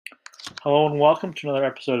Hello and welcome to another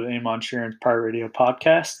episode of Aim on Sharon's Pirate Radio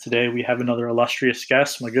podcast. Today we have another illustrious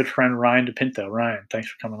guest, my good friend Ryan Depinto. Ryan, thanks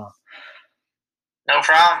for coming on. No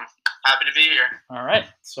problem. Happy to be here. All right,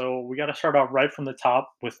 so we got to start off right from the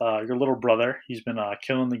top with your little brother. He's been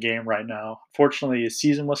killing the game right now. Fortunately, his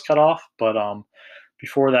season was cut off, but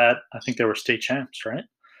before that, I think they were state champs, right?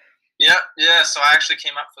 Yeah. So I actually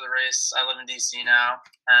came up for the race. I live in DC now,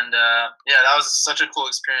 and that was such a cool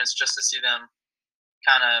experience just to see them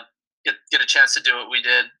kind of get a chance to do what we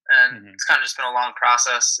did. And It's kind of just been a long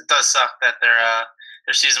process. It does suck that their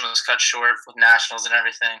season was cut short with nationals and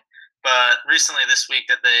everything. But recently, this week,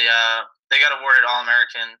 that they got awarded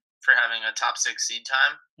All-American for having a top 6 seed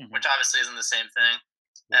time, which obviously isn't the same thing.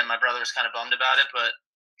 And my brother was kind of bummed about it, but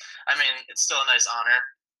I mean, it's still a nice honor.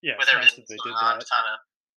 Yeah, with everything nice going on, kind of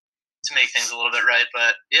to make things a little bit right.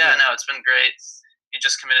 But no, it's been great. He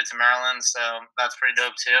just committed to Maryland, so that's pretty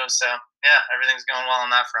dope too. So yeah, everything's going well on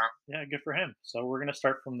that front. Yeah, good for him. So we're going to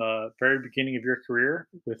start from the very beginning of your career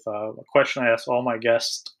with a question I ask all my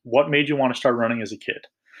guests. What made you want to start running as a kid?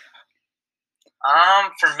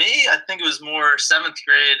 For me, I think it was more 7th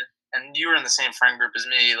grade, and you were in the same friend group as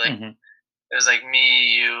me. Like it was like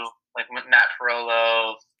me, you, like Matt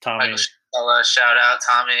Parolo, Tommy, Michael Shella, shout out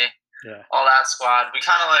Tommy, all that squad.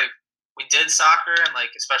 We did soccer, and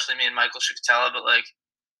especially me and Michael Shikatella, but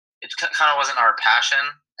it kind of wasn't our passion.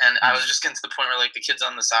 And I was just getting to the point where the kids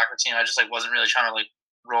on the soccer team, I just wasn't really trying to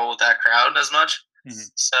roll with that crowd as much.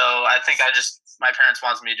 So I think my parents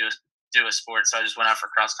wanted me to do a sport, so I just went out for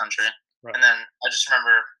cross country. Right. And then I just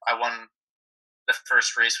remember I won the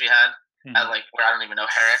first race we had at where I don't even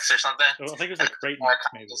know, Herrick's or something. I think it was Great Neck,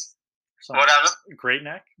 maybe. Whatever. Great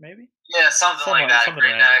Neck, maybe? Yeah, something like that.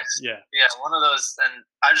 Great Necks. Yeah, one of those. And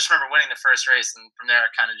I just remember winning the first race, and from there,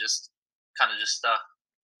 it kind of just stuck.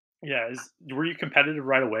 Yeah, were you competitive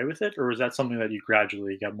right away with it, or was that something that you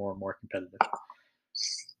gradually got more and more competitive?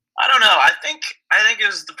 I don't know. I think it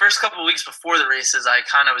was the first couple of weeks before the races. I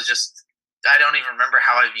kind of was just. I don't even remember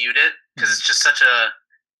how I viewed it because it's just such an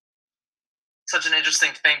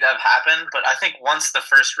interesting thing to have happened. But I think once the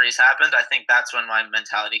first race happened, I think that's when my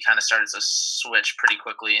mentality kind of started to switch pretty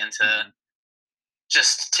quickly into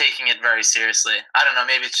just taking it very seriously. I don't know.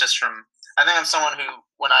 Maybe it's just I think I'm someone who,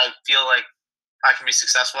 when I feel like I can be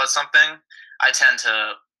successful at something, I tend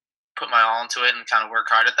to put my all into it and kind of work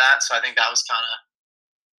hard at that. So I think that was kind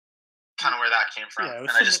of where that came from,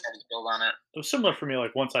 and I just had to build on it. It was similar for me.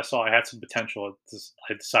 Once I saw I had some potential,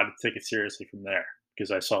 I decided to take it seriously from there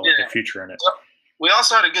because I saw the future in it. We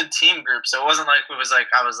also had a good team group, so it wasn't like I was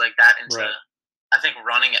that into. Right. I think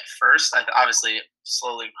running at first, obviously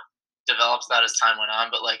slowly developed that as time went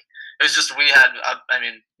on, but it was just we had.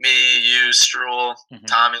 Me, you, Struhl,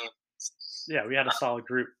 Tommy. Yeah, we had a solid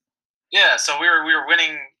group. Yeah, so we were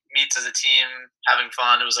winning meets as a team, having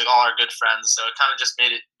fun. It was all our good friends, so it kind of just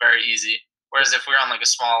made it very easy. Whereas if we were on a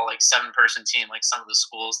small 7-person team, like some of the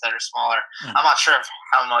schools that are smaller, I'm not sure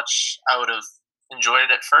how much I would have enjoyed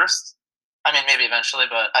it at first. I mean, maybe eventually,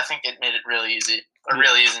 but I think it made it really easy,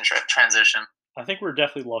 really easy transition. I think we're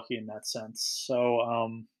definitely lucky in that sense. So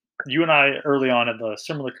you and I early on had a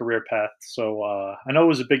similar career path. So I know it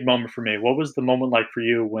was a big moment for me. What was the moment like for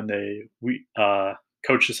you when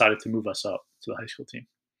coach decided to move us up to the high school team?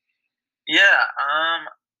 Yeah, I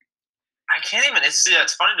can't even. It's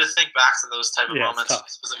funny to think back to those type of moments. It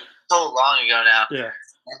was so long ago now. Yeah,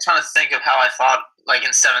 I'm trying to think of how I thought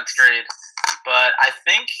in 7th grade, but I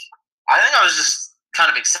think I was just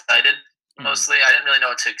kind of excited. Mostly, I didn't really know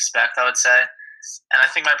what to expect, I would say, and I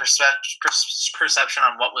think my perception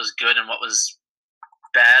on what was good and what was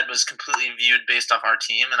bad was completely viewed based off our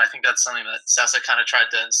team, and I think that's something that Sessa kind of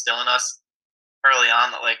tried to instill in us early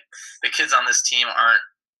on, that the kids on this team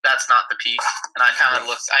that's not the peak. And I kind of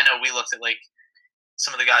I know we looked at some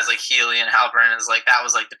of the guys like Healy and Halpern as that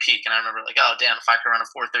was the peak. And I remember oh damn, if I could run a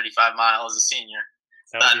 4:35 mile as a senior,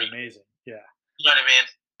 that'd be amazing. Yeah. You know what I mean?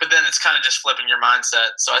 But then it's kind of just flipping your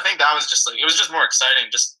mindset. So I think that was just it was just more exciting. It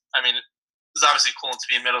was obviously cool to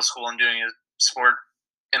be in middle school and doing a sport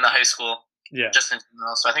in the high school. Yeah. Just in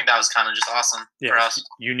general. So I think that was kind of just awesome for us.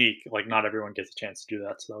 Unique. Not everyone gets a chance to do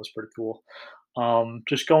that. So that was pretty cool.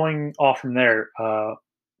 Just going off from there,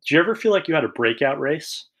 do you ever feel like you had a breakout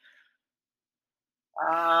race?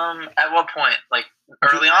 At what point?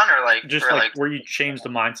 Early on, or just where you changed the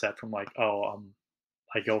mindset from I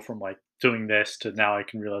go from doing this to now I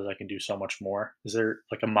can realize I can do so much more. Is there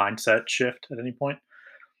a mindset shift at any point?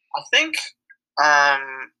 I think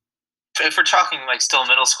if we're talking still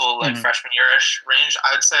middle school, freshman year-ish range,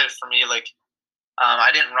 I would say for me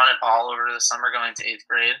I didn't run it all over the summer going to 8th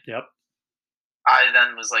grade. Yep. I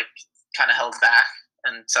then was kind of held back,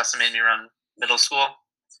 and Sessa made me run middle school.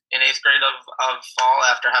 in 8th grade of fall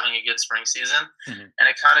after having a good spring season, Hmm. and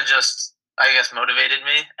it kind of just, I guess, motivated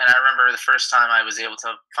me. And I remember the first time I was able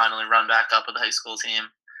to finally run back up with the high school team.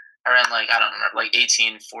 I ran like, I don't remember, like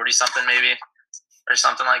 1840 something maybe, or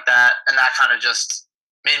something like that, and that kind of just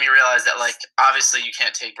made me realize that like obviously you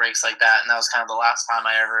can't take breaks like that, and that was kind of the last time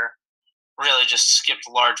I ever really just skipped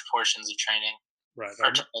large portions of training Right.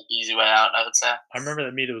 or took like the easy way out, I would say. I remember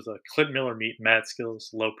that meet. It was a Clint Miller meet, Mad Skills,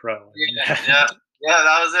 Low Pro. Yeah, yeah, yeah.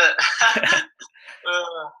 That was it.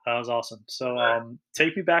 That was awesome. So, Uh,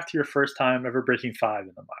 take me back to your first time ever breaking 5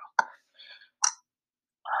 in the mile.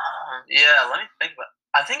 yeah, let me think about.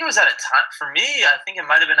 I think it was at a time for me. I think it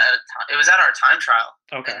might have been at a time. It was at our time trial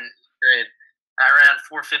in Okay. 8th grade. I ran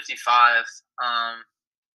 4:55.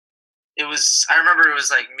 It was. I remember it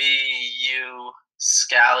was like me, you,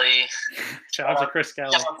 Scally. Shout out to Chris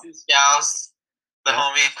Scally. Shout out to Scals, the Yep.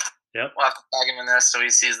 homie. Yep. We'll have to tag him in this so he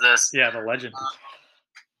sees this. Yeah, the legend.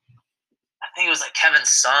 I think it was like Kevin's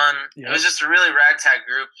son. Yep. It was just a really ragtag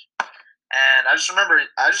group, and I just remember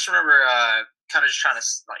kind of just trying to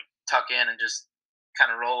like tuck in and just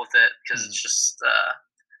kind of roll with it because it's just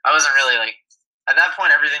I wasn't really like at that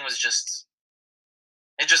point everything was just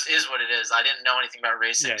it just is what it is. I didn't know anything about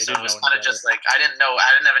racing, Yeah, you so didn't it was know any kind of just like I didn't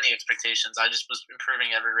have any expectations. I just was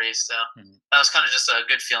improving every race, so that was kind of just a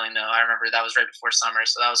good feeling though. I remember that was right before summer,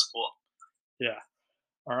 so that was cool. Yeah.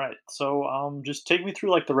 All right. So, just take me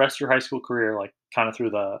through like the rest of your high school career, like kind of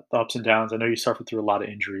through the ups and downs. I know you suffered through a lot of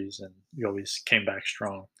injuries, and you always came back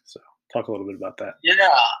strong. So, talk a little bit about that. Yeah,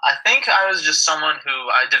 I think I was just someone who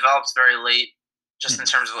I developed very late, just in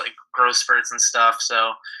Mhm. terms of like growth spurts and stuff.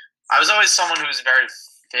 So I was always someone who was very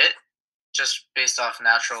fit, just based off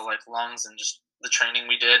natural like lungs and just the training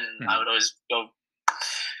we did. And I Mhm. would always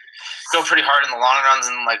go pretty hard in the long runs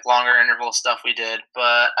and like longer interval stuff we did.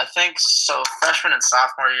 But I think so freshman and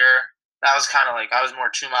sophomore year, that was kind of like I was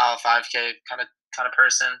more 2 mile, 5K kind of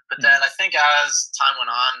person. But then I think as time went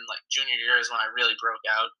on, like junior year is when I really broke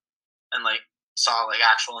out and like saw like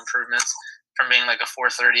actual improvements from being like a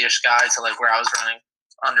 4:30ish guy to like where I was running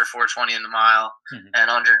under 4:20 in the mile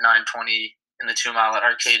and under 9:20 in the 2 mile at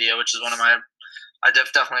Arcadia, which is one of my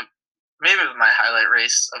definitely maybe my highlight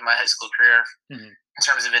race of my high school career Mhm. in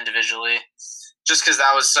terms of individually, just because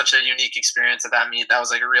that was such a unique experience at that meet. That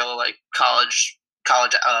was like a real like college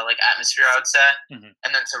like atmosphere, I would say. Mhm.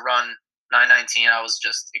 And then to run 9:19, I was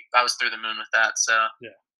through the moon with that. So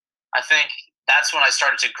Yeah. I think that's when I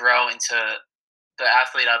started to grow into the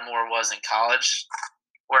athlete I more was in college,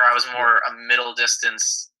 where I was more a middle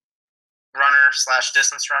distance runner slash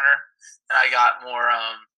distance runner, and I got more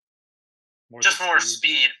More just the more speed.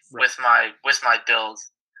 speed Right. with my build,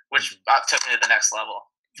 which took me to the next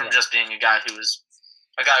level from Yeah. just being a guy who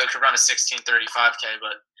could run a 16:35K.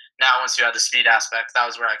 But now once you had the speed aspect, that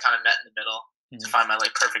was where I kind of met in the middle to Mhm. find my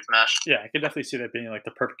like perfect mesh. Yeah, I could definitely see that being like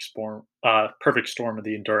the perfect storm of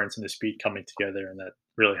the endurance and the speed coming together, and that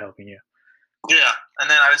really helping you. Yeah, and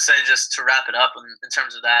then I would say just to wrap it up in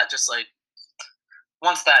terms of that, just like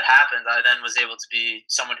once that happened, I then was able to be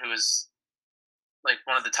someone who was like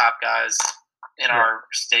one of the top guys in Yeah. our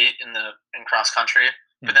state in cross country,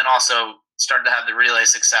 but Mhm. then also started to have the relay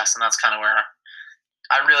success, and that's kind of where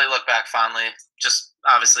I really look back fondly. Just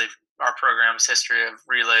obviously our program's history of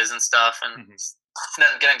relays and stuff, and Mhm.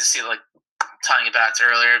 then getting to see like tying it back to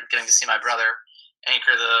earlier, getting to see my brother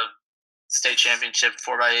anchor the state championship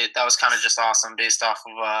 4x8. That was kind of just awesome, based off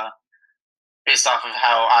of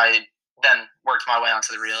how I then worked my way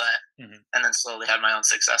onto the relay, Mhm. and then slowly had my own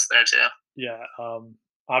success there too. Yeah.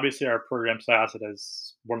 Obviously, our program class it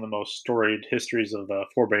has one of the most storied histories of the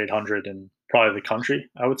 4x800 in probably the country,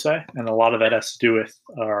 I would say, and a lot of that has to do with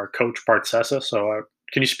our coach Bart Sessa. So,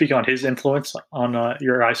 can you speak on his influence on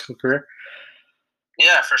your high school career?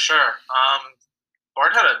 Yeah, for sure.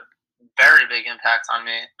 Bart had a very big impact on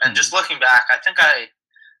me, and Mhm. just looking back, I think I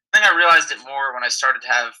realized it more when I started to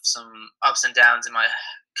have some ups and downs in my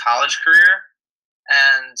college career,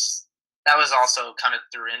 and that was also kind of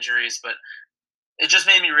through injuries. But it just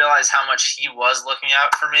made me realize how much he was looking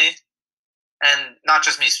out for me, and not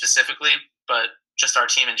just me specifically, but just our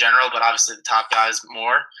team in general. But obviously the top guys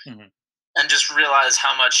more, Mhm. and just realize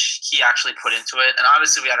how much he actually put into it. And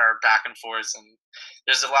obviously we had our back and forth, and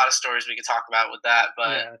there's a lot of stories we could talk about with that.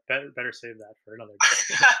 But Yeah, better save that for another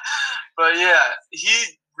day. but yeah,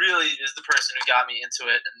 he really is the person who got me into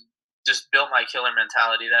it and just built my killer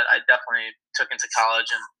mentality that I definitely took into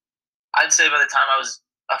college. And I'd say by the time I was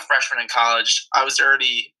a freshman in college, I was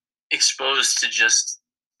already exposed to just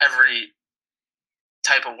every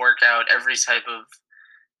type of workout, every type of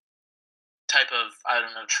I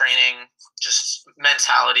don't know training, just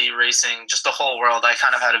mentality, racing, just the whole world. I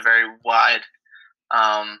kind of had a very wide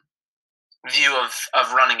um, view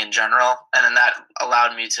of running in general, and then that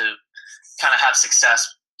allowed me to kind of have success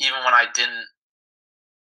even when I didn't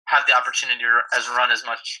have the opportunity to run as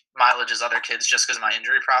much mileage as other kids just because of my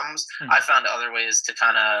injury problems. I Mhm. found other ways to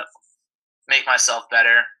kind of make myself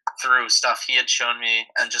better through stuff he had shown me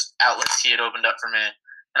and just outlets he had opened up for me.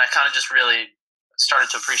 And I kind of just really started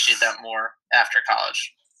to appreciate that more after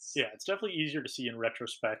college. Yeah, it's definitely easier to see in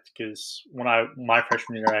retrospect because when my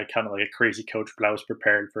freshman year, I had kind of like a crazy coach, but I was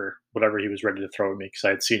prepared for whatever he was ready to throw at me because I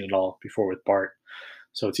had seen it all before with Bart.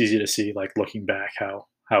 So it's easy to see, like looking back, how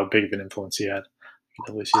big of an influence he had. You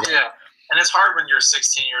can definitely see that. Yeah. And it's hard when you're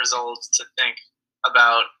 16 years old to think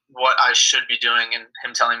about what I should be doing and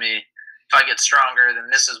him telling me if I get stronger, then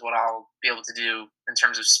this is what I'll be able to do in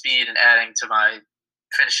terms of speed and adding to my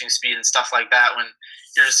finishing speed and stuff like that when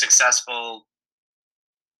you're a successful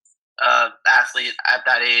athlete at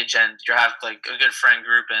that age and you have like a good friend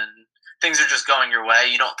group and things are just going your way.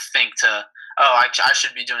 You don't think to, oh, I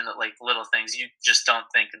should be doing the like little things. You just don't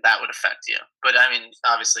think that would affect you. But I mean,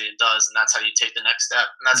 obviously it does, and that's how you take the next step.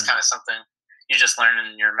 And that's Mhm. kind of something you just learn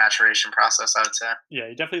in your maturation process, I would say. Yeah,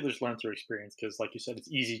 you definitely just learn through experience because, like you said, it's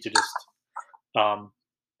easy to just um,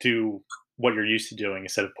 do what you're used to doing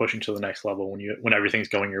instead of pushing to the next level when everything's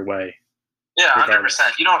going your way, Yeah, 100%.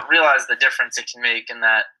 regardless. You don't realize the difference it can make in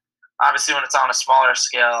that. Obviously, when it's on a smaller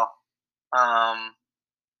scale, um,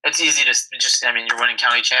 it's easy to just. I mean, you're winning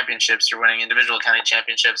county championships, you're winning individual county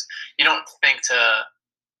championships. You don't think to,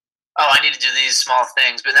 oh, I need to do these small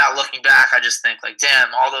things. But now looking back, I just think like,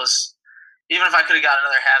 damn, all those. Even if I could have got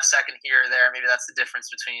another half second here or there, maybe that's the difference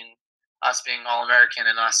between us being all American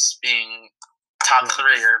and us being top Yeah,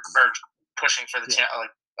 three or pushing for the yeah, like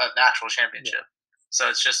an actual yeah. championship. So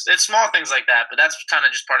it's small things like that, but that's kind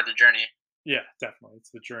of just part of the journey. Yeah, definitely. It's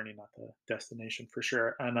the journey, not the destination for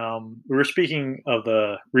sure. And we were speaking of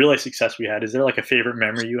the real life success we had. Is there like a favorite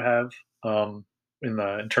memory you have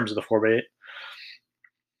in terms of the 4x8?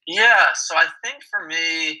 Yeah, so I think for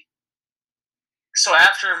me, so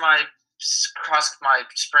after my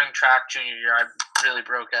spring track junior year, I really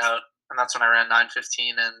broke out, and that's when I ran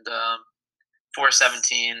 9:15 and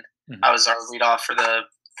 4:17. Hmm. I was our lead off for the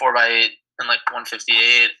 4x8 and like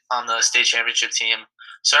 158 on the state championship team.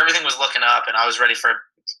 So everything was looking up, and I was ready for a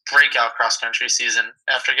breakout cross country season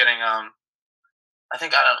after getting I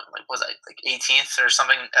think I don't like was I like 18th or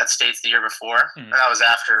something at states the year before, Hmm. and that was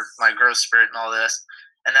after my growth spurt and all this.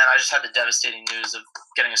 And then I just had the devastating news of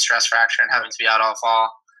getting a stress fracture and having Right. to be out all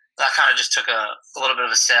fall. That kind of just took a little bit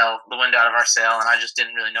of the wind out of our sail, and I just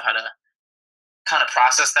didn't really know how to kind of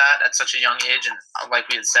process that at such a young age. And like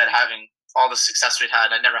we had said, having all the success we'd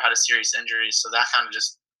had, I never had a serious injury, so that kind of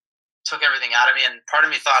just took everything out of me. And part of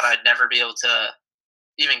me thought I'd never be able to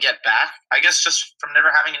even get back. I guess just from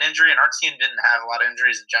never having an injury, and our team didn't have a lot of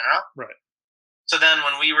injuries in general. Right. So then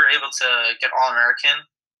when we were able to get All American,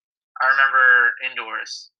 I remember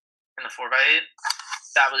indoors in the 4x8,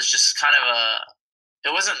 that was just kind of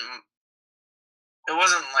it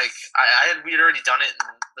wasn't like we had already done it in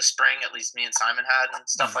the spring, at least me and Simon had and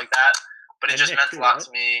stuff Hmm. like that. But it And just Nick meant a too, lot right?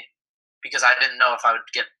 to me because I didn't know if I would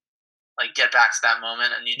get back to that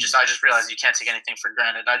moment. And Hmm. I just realized you can't take anything for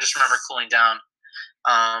granted. I just remember cooling down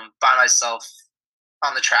by myself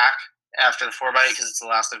on the track after the 4x8 because it's the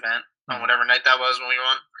last event on Hmm. whatever night that was when we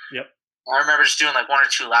won. Yep. I remember just doing like one or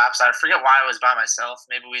two laps. I forget why I was by myself.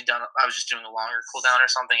 Maybe I was just doing a longer cool down or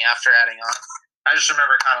something after adding on. I just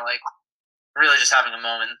remember kind of like really just having a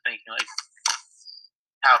moment and thinking like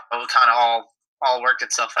how it would kind of all work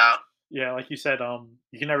itself out. Yeah, like you said,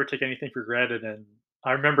 you can never take anything for granted. And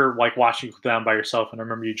I remember like watching you down by yourself, and I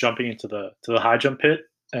remember you jumping into the high jump pit,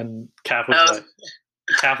 and Um,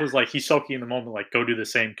 Calf was like, he's soaking in the moment, like, go do the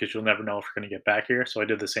same because you'll never know if you're going to get back here. So I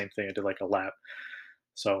did the same thing. I did like a lap.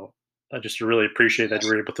 So I just really appreciate that you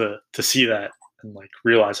were able to see that and like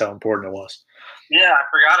realize how important it was. yeah, I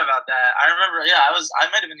forgot about that. I remember. Yeah, I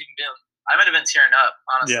might have been tearing up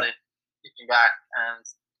Yeah. honestly, thinking back, and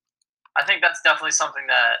I think that's definitely something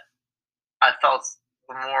that I felt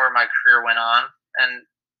the more my career went on, and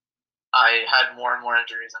I had more and more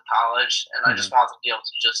injuries in college, and I Hmm. just wanted to be able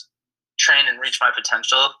to just train and reach my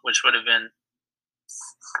potential, which would have been,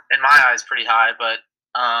 in my eyes, pretty high. But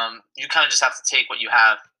you kind of just have to take what you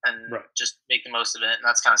have and Right. just make the most of it, and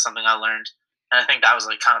that's kind of something I learned. And I think that was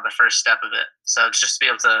like kind of the first step of it. So it's just to be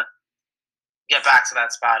able to get back to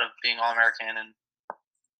that spot of being all American and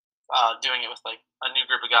doing it with like a new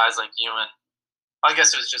group of guys like you and I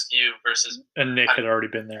guess it was just you versus. And Nick I had mean, already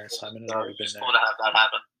been there. Simon had so already it's been just there. cool to have that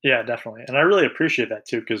happen. Yeah, definitely. And I really appreciate that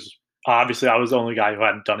too because obviously I was the only guy who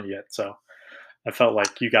hadn't done it yet. So I felt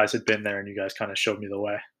like you guys had been there and you guys kind of showed me the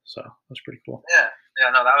way. So it was pretty cool. Yeah. Yeah,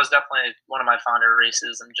 no, that was definitely one of my fonder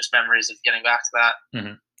races and just memories of getting back to that.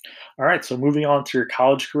 Mhm. All right, so moving on to your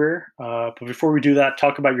college career. But before we do that,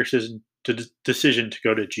 talk about your decision to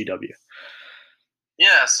go to GW.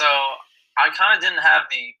 Yeah, so I kind of didn't have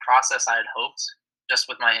the process I had hoped just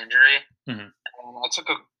with my injury. Hmm. I took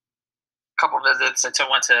a couple visits.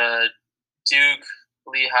 Went to Duke,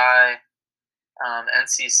 Lehigh,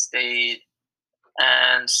 NC State,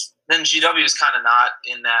 and then GW is kind of not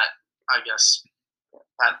in that, I guess,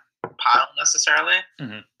 that pile necessarily.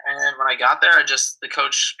 Hmm. And when I got there, the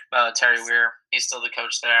coach, Terry Weir, he's still the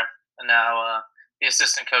coach there. And now the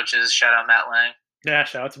assistant coaches, shout out Matt Lang, Yeah,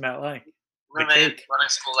 shout out to Matt Lang, the roommate, cake. running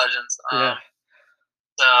school legends. Yeah.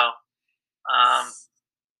 So um,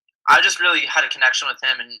 I just really had a connection with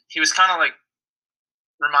him, and he was kind of like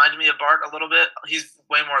reminded me of Bart a little bit. He's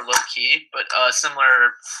way more low key, but a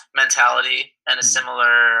similar mentality and a Hmm.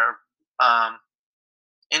 similar um,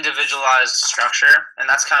 individualized structure, and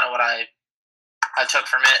that's kind of what I took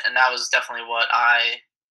from it, and that was definitely what I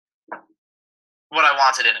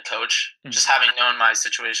wanted in a coach. Hmm. Just having known my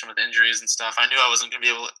situation with injuries and stuff, I knew I wasn't going to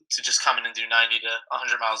be able to just come in and do 90 to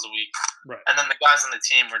 100 miles a week. Right. And then the guys on the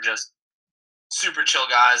team were just super chill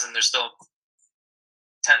guys, and they're still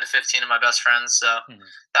 10 to 15 of my best friends. So Hmm.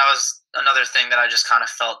 that was another thing that I just kind of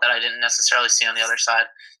felt that I didn't necessarily see on the other side.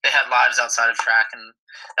 They had lives outside of track, and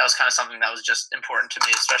that was kind of something that was just important to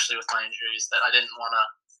me, especially with my injuries, that I didn't want to.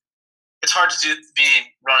 It's hard to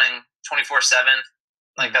be running 24/7.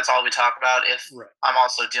 Like, that's all we talk about if Right. I'm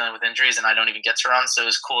also dealing with injuries and I don't even get to run. So it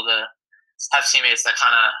was cool to have teammates that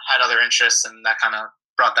kind of had other interests, and that kind of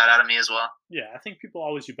brought that out of me as well. Yeah, I think people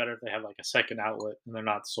always do better if they have like a second outlet and they're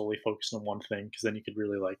not solely focused on one thing because then you could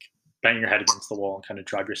really like bang your head against the wall and kind of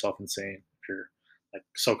drive yourself insane if you're like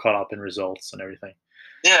so caught up in results and everything.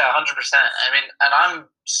 Yeah, 100%. I mean, and I'm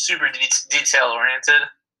super detail oriented.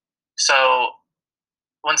 So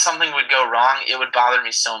when something would go wrong, it would bother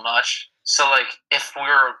me so much. So like if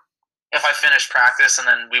I finished practice and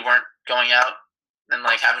then we weren't going out and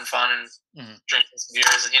like having fun and Hmm. drinking some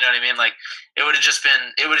beers, you know what I mean? Like it would have just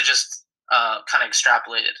kind of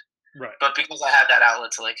extrapolated. Right. But because I had that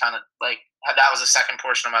outlet to like kind of like that was the second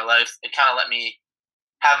portion of my life, it kind of let me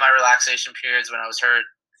have my relaxation periods when I was hurt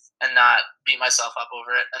and not beat myself up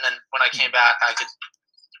over it. And then when I came Hmm. back, I could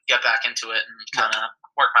get back into it and Right. kind of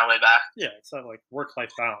work my way back. Yeah, it's that like work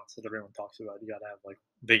life balance that everyone talks about. You got to have like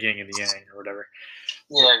the yin and the yang or whatever.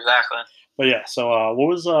 But, Yeah, exactly. but yeah, so what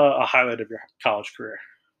was a highlight of your college career?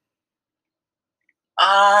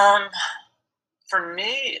 Um, for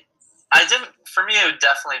me, I didn't. For me, it would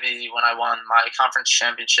definitely be when I won my conference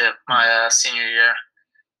championship my Hmm. senior year.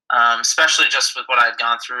 Especially just with what I had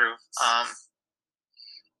gone through,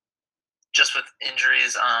 just with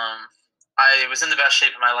injuries. I was in the best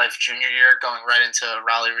shape of my life junior year, going right into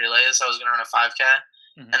Raleigh relays. I was going to run a 5K,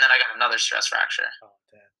 Hmm. and then I got another stress fracture. Oh,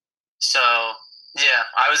 damn. So yeah,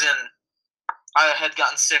 I was in. I had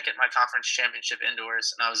gotten sick at my conference championship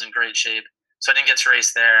indoors, and I was in great shape. So I didn't get to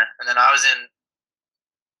race there, and then I was in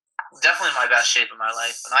definitely my best shape of my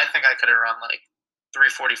life, and I think I could have run like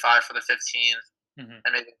 3:45 for the 15, Hmm.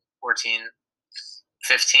 and maybe 14,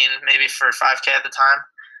 15 maybe for 5K at the time.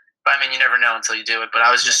 But I mean, you never know until you do it. But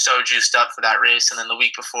I was Right. just so juiced up for that race, and then the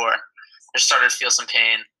week before, I started to feel some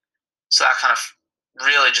pain. So that kind of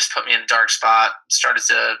really just put me in a dark spot.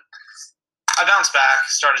 I bounced back,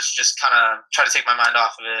 started to just kind of try to take my mind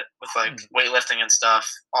off of it with like Hmm. weightlifting and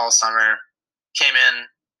stuff all summer. Came in,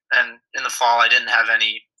 and in the fall, I didn't have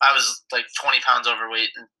any. I was like 20 pounds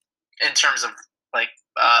overweight in terms of like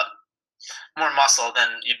uh, more muscle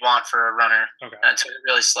than you'd want for a runner. Okay. And I took it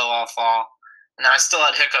really slow all fall. And then I still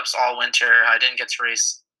had hiccups all winter. I didn't get to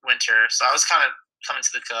race winter. So I was kind of coming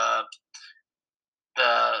to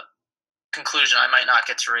the conclusion I might not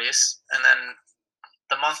get to race. And then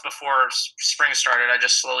the month before spring started, I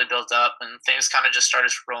just slowly built up and things kind of just started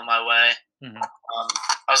to roll my way. Hmm.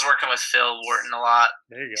 I was working with Phil Wharton a lot.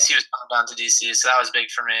 There you go. He was coming down to DC, so that was big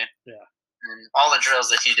for me. Yeah. And all the drills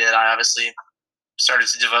that he did, I obviously started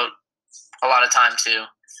to devote a lot of time to.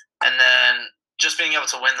 And then just being able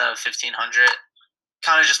to win the 1500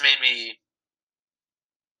 kind of just made me.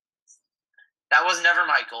 That was never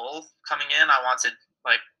my goal coming in.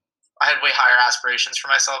 I had way higher aspirations for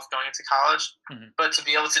myself going into college, Hmm. but to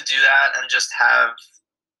be able to do that and just have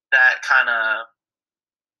that kind of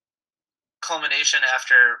culmination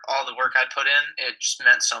after all the work I'd put in, it just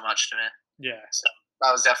meant so much to me. Yeah. So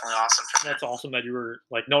that was definitely awesome for me. That's awesome that you were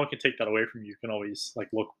like no one can take that away from you. You can always like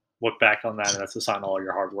look back on that and that's a sign of all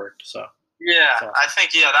your hard work. So Yeah, it's I awesome.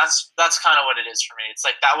 think that's kind of what it is for me. It's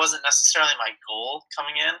like that wasn't necessarily my goal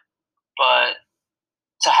coming in, but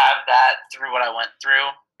to have that through what I went through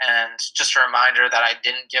and just a reminder that I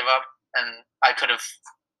didn't give up, and I could have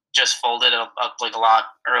just folded up like a lot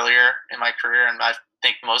earlier in my career, and I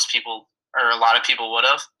think most people or a lot of people would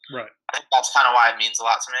have. Right. I think that's kind of why it means a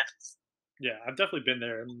lot to me. Yeah, I've definitely been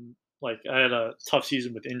there. And like, I had a tough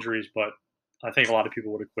season with injuries, but I think a lot of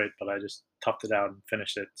people would have quit, but I just toughed it out and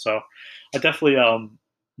finished it. So I definitely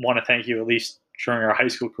want to thank you. At least during our high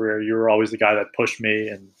school career, you were always the guy that pushed me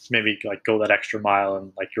and made me like go that extra mile,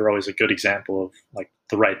 and like you're always a good example of like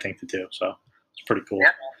the right thing to do. So it's pretty cool.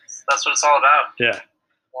 Yeah, that's what it's all about. Yeah.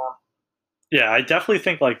 Yeah. Yeah, I definitely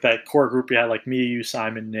think like that core group you had, like me, you,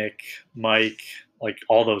 Simon, Nick, Mike, like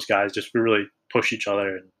all those guys, just we really push each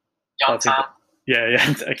other. And I Young think Tom. yeah,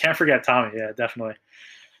 yeah, I can't forget Tommy. Yeah, definitely.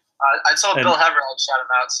 I told And Bill Heber I'd shout him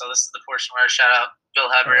out, so this is the portion where I shout out Bill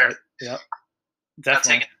Heber. right, yeah, Got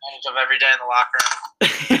taken definitely. advantage of every day in the locker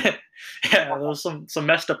room. Yeah, there was some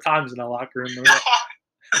messed up times in the locker room. There was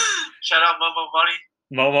Shout out Momo Money.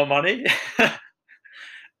 Momo money,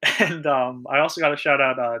 and I also got to shout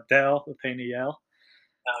out Dale, the Pain Yale.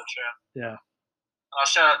 Oh, true. Yeah, I'll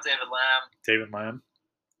shout out David Lamb. David Lamb.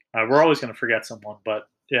 We're always gonna forget someone, but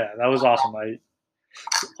yeah, that was awesome. I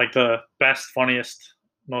like the best, funniest,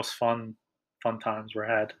 most fun times were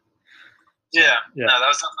had. Yeah. Yeah. No, that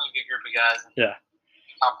was definitely a good group of guys. And Yeah.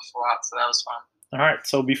 accomplished a lot, so that was fun. All right.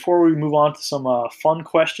 So before we move on to some fun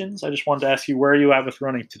questions, I just wanted to ask you, where are you at with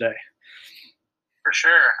running today? For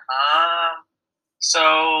sure.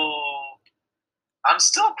 So I'm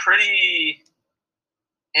still pretty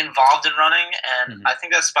involved in running, and I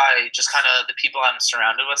think that's by just kind of the people I'm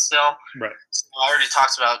surrounded with still. Right. So I already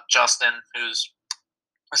talked about Justin, who's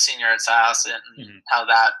a senior at Syosset, and how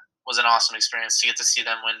that was an awesome experience to get to see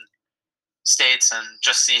them win states and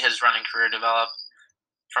just see his running career develop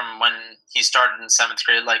from when he started in 7th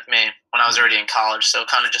grade, like me, when I was already in college. So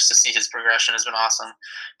kind of just to see his progression has been awesome.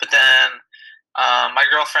 But then my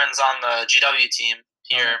girlfriend's on the GW team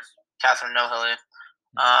here, Catherine Nohilly.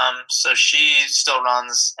 So she still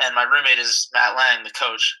runs, and my roommate is Matt Lang, the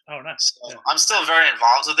coach. Oh, nice. So I'm still very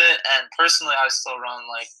involved with it, and personally, I still run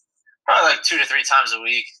like probably like 2 to 3 times a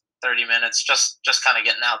week, 30 minutes, just kind of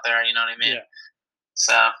getting out there. You know what I mean? Yeah.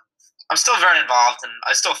 So I'm still very involved, and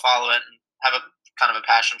I still follow it and have a kind of a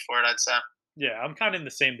passion for it, I'd say. Yeah, I'm kind of in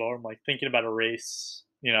the same boat. I'm like thinking about a race,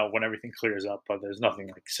 when everything clears up, but there's nothing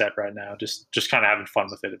like set right now. Just kind of having fun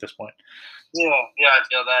with it at this point. Yeah, I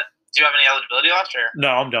feel that. Do you have any eligibility left, or? No,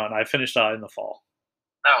 I'm done. I finished in the fall.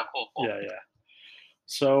 Oh, cool. Yeah.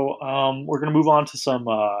 So we're gonna move on to some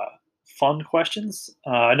fun questions.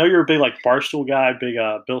 I know you're a big like Barstool guy, big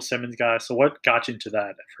Bill Simmons guy. So what got you into that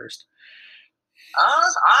at first?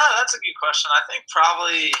 That's a good question. I think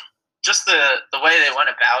probably just the way they went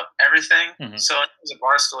about everything. So in terms of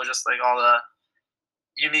Barstool, just like all the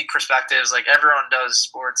unique perspectives, like everyone does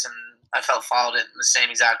sports, and I felt followed it in the same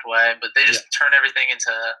exact way, but they just turn everything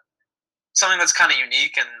into something that's kind of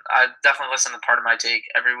unique, and I definitely listen to Part of My Take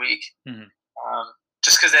every week.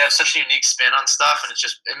 Just because they have such a unique spin on stuff, and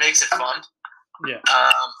it makes it fun. Yeah.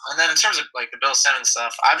 And then in terms of like the Bill Simmons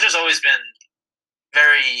stuff, I've just always been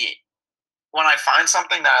very, when I find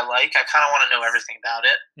something that I like, I kind of want to know everything about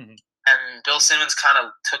it. And Bill Simmons kind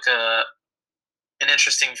of took an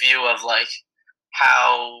interesting view of like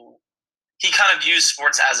how he kind of views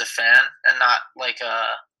sports as a fan and not like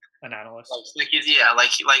an analyst. Like he's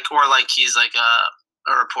he's like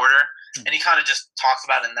a reporter. And he kind of just talked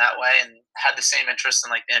about it in that way and had the same interest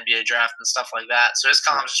in like the NBA draft and stuff like that. So his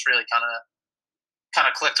columns just really kind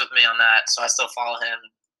of clicked with me on that. So I still follow him,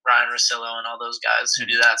 Ryan Russillo, and all those guys who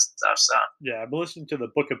do that stuff. So yeah, I've been listening to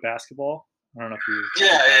the Book of Basketball. I don't know if you.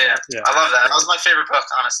 Yeah. I love that. That was my favorite book,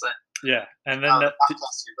 honestly. Yeah, and then the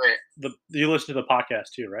podcasts are great. You listen to the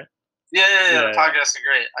podcast too, right? Yeah. The podcasts are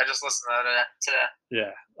great. I just listened to that today.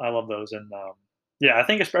 Yeah, I love those, and yeah, I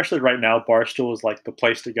think especially right now, Barstool is like the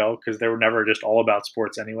place to go because they were never just all about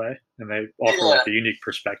sports anyway, and they offer like a unique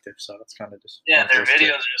perspective. So it's kind of just their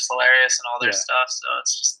videos are just hilarious and all their stuff. So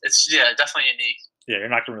it's definitely unique. Yeah, you're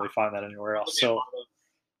not gonna really find that anywhere else. So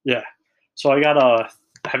yeah, so I got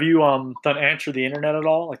have you done Answer the Internet at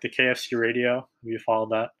all, like the KFC radio? Have you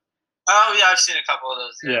followed that? Oh yeah, I've seen a couple of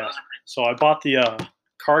those. Yeah. Those so I bought the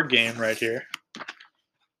card game right here,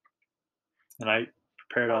 and I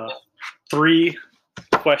prepared 3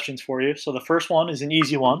 questions for you. So the first one is an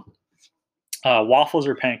easy one. Waffles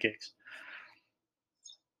or pancakes?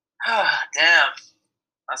 Damn.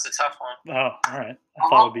 That's a tough one. Oh, all right. I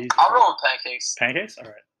thought it would be easy. I'll roll with pancakes. Pancakes? All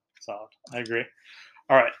right. Solid. I agree.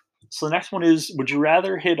 All right. So the next one is, would you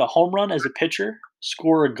rather hit a home run as a pitcher,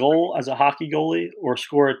 score a goal as a hockey goalie, or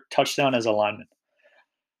score a touchdown as a lineman?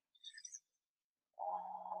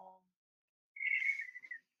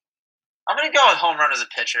 I'm gonna go with home run as a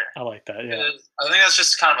pitcher. I like that. Yeah. I think that's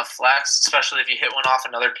just kind of a flex, especially if you hit one off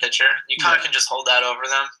another pitcher. You kind of can just hold that over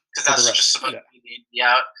them because that's just supposed to be the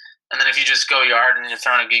out. And then if you just go yard and you're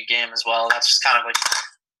throwing a good game as well, that's just kind of like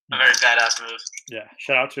a very badass move. Yeah.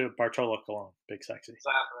 Shout out to Bartolo Colon, big sexy.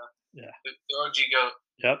 Exactly. Yeah. The OG goat.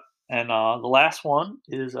 Yep. And the last one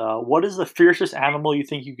is what is the fiercest animal you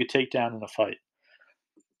think you could take down in a fight?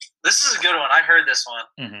 This is a good one. I heard this one.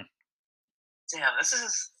 Mm-hmm. Damn, this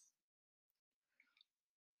is.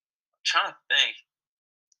 I'm trying to think.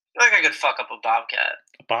 I feel like I could fuck up a bobcat.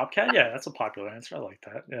 A bobcat? Yeah, that's a popular answer. I like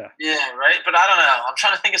that. Yeah. Yeah, right? But I don't know. I'm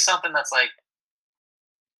trying to think of something that's like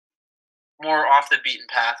more off the beaten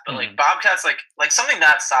path. But like bobcats, like something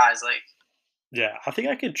that size, like. Yeah, I think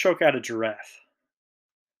I could choke out a giraffe.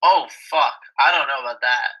 Oh fuck! I don't know about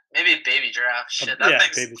that. Maybe a baby giraffe. Shit, that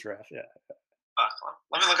thing's. Baby giraffe. Yeah. Fuck.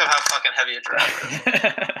 Let me look up how fucking heavy a giraffe is.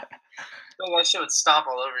 That shit would stomp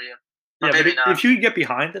all over you. Yeah, but if you get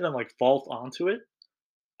behind it and like vault onto it,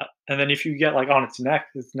 and then if you get like on its neck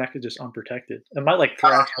is just unprotected. It might like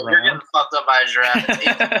thrash around. You're getting fucked up by a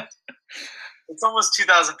giraffe. It's almost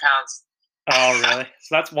 2,000 pounds. Oh really?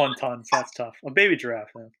 So that's 1 ton. So that's tough. A baby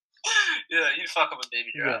giraffe, man. Yeah, you'd fuck up a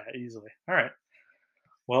baby giraffe. Yeah, easily. All right.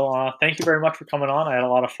 Well, thank you very much for coming on. I had a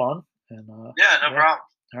lot of fun. And yeah, no problem.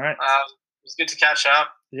 All right. It was good to catch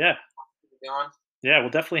up. Yeah. Doing? Yeah, we'll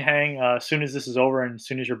definitely hang as soon as this is over and as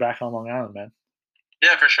soon as you're back on Long Island, man.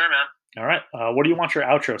 Yeah, for sure, man. All right. What do you want your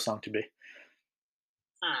outro song to be?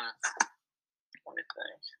 Let me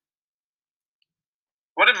think.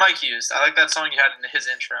 What did Mike use? I like that song you had in his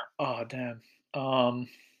intro. Oh, damn. I'm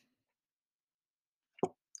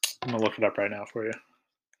going to look it up right now for you.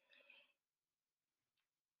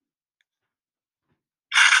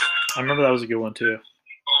 I remember that was a good one, too.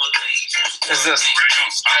 Is this?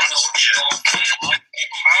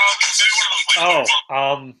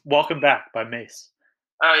 Oh, Welcome Back by Mace.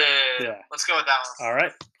 Oh, yeah. Let's go with that one. All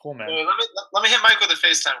right. Cool, man. Wait, let me hit Mike with a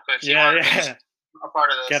FaceTime quick. Yeah. A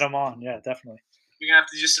part of this. Get him on. Yeah, definitely. You're going to have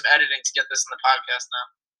to do some editing to get this in the podcast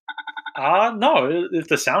now. No. If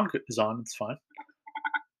the sound is on, it's fine.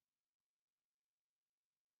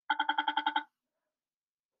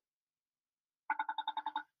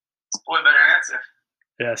 Boy, better answer.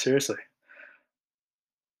 Yeah, seriously.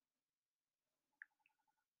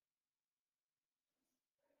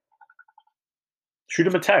 Shoot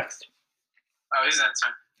him a text. Oh, he's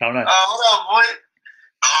answering. Oh, nice. Oh, what up, boy?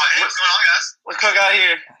 Oh, hey, what's going on, guys? Look who I got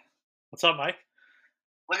here. What's up, Mike?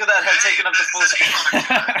 Look at that head taking up the full screen. What's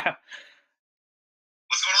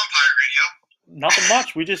going on, Pirate Radio? Nothing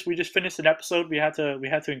much. We just finished an episode. We had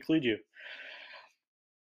to include you.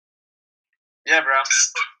 Yeah, bro.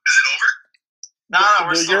 Is it over? No,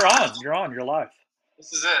 we're still You're on. You're live.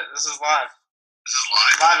 This is it. This is live. This is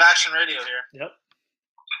live? Live action radio here. Yep.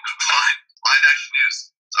 Fine. Live action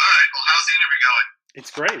news. All right. Well, how's the interview going?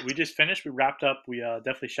 It's great. We just finished. We wrapped up. We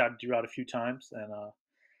definitely shouted you out a few times, and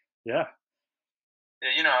yeah.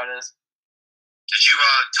 Yeah, you know how it is. Did you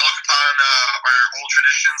talk upon our old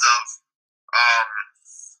traditions of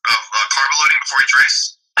carb loading before each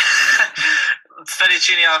race?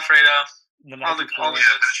 Fettuccine Alfredo. All the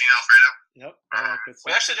fettuccine Alfredo. Yep.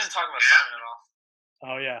 We actually didn't talk about Simon at all.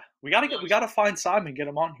 Oh yeah, we gotta find Simon, get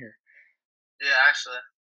him on here. Yeah, actually.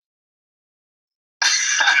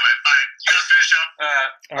 Anyway, all right, you gotta finish up.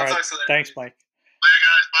 All right. Talk to you later. Thanks, Mike. Later,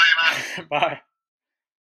 guys. Bye, man. Bye.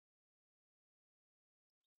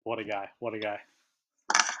 What a guy.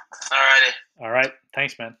 Alrighty. All right.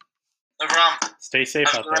 Thanks, man. No problem. Stay safe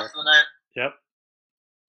Have out the rest there. of the night. Yep.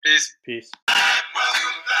 Peace. Peace. Welcome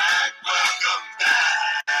back. Welcome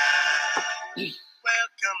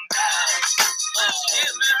back. Yeah,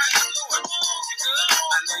 man, how you doing? You good?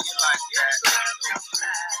 I know you like that.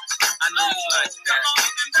 I know you like that.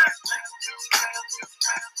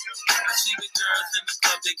 I see the girls in the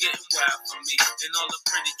club, they're getting wild for me. And all the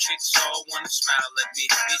pretty chicks all wanna smile at me.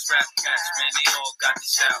 These rap cats, man, they all got the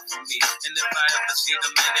style for me. And if I ever see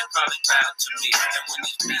them, man, they probably bow to me. And when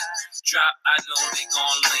these beats drop, I know they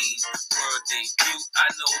gon' lean. Word debut, I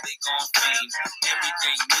know they gon' fiend.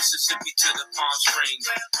 Everything Mississippi to the Palm Springs.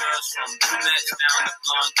 Girls from brunettes down to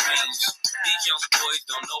blonde queens. These young boys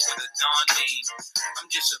don't know what a Don mean. I'm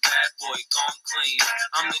just a bad boy gone clean.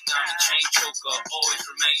 I'm the diamond chain choker, always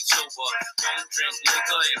remain sober. Don't drink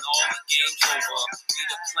liquor and all the game's over. Need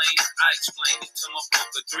a plane, I explained it to my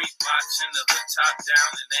broker. 3 box in the hood, top down,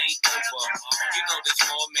 and ain't over. You know there's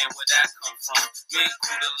more, man, where that come from. Me and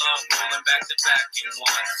Kuda love rolling back to back in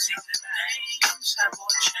one. See the names have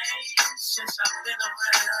all changed since I've been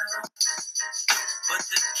around. But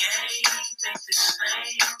the game ain't the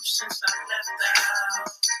same since I left out.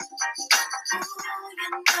 Ooh, you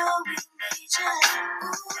know we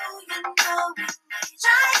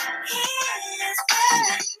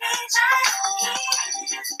You know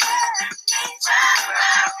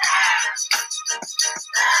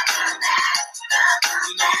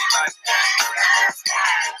you like that.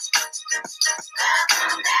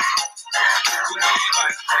 You know you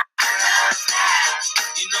like that.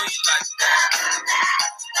 You know you like that.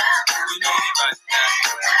 You know you like that.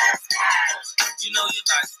 You know you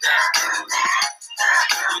like that.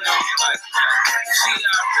 You know you like that. See,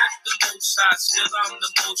 I rep the most high, still I'm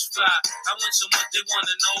the most fly. I went so much they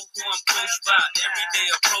wanna know who I'm close by. Every day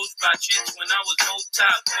approached by chicks when I was no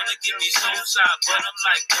top. Wanna give me soul side, but I'm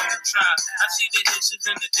like, don't try. I see the hisses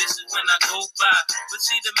and the disses when I go by, but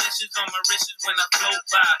see the misses on my wrists when I flow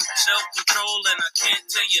by. Self-control and I can't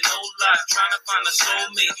tell you no lie. Trying to find a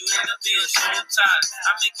soulmate, you end up being soul tied.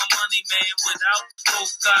 I make my money, man, without the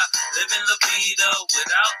coca. Living la vida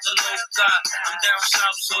without the loca. I'm down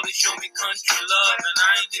south, so they show me country love, and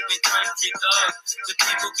I ain't even country thug. The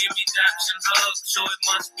people give me daps and hugs, so it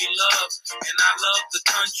must be love. And I love the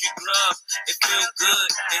country grub. It feel good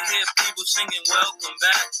to hear people singing welcome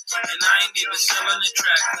back. And I ain't even selling the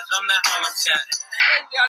track, cause I'm that Harlem cat.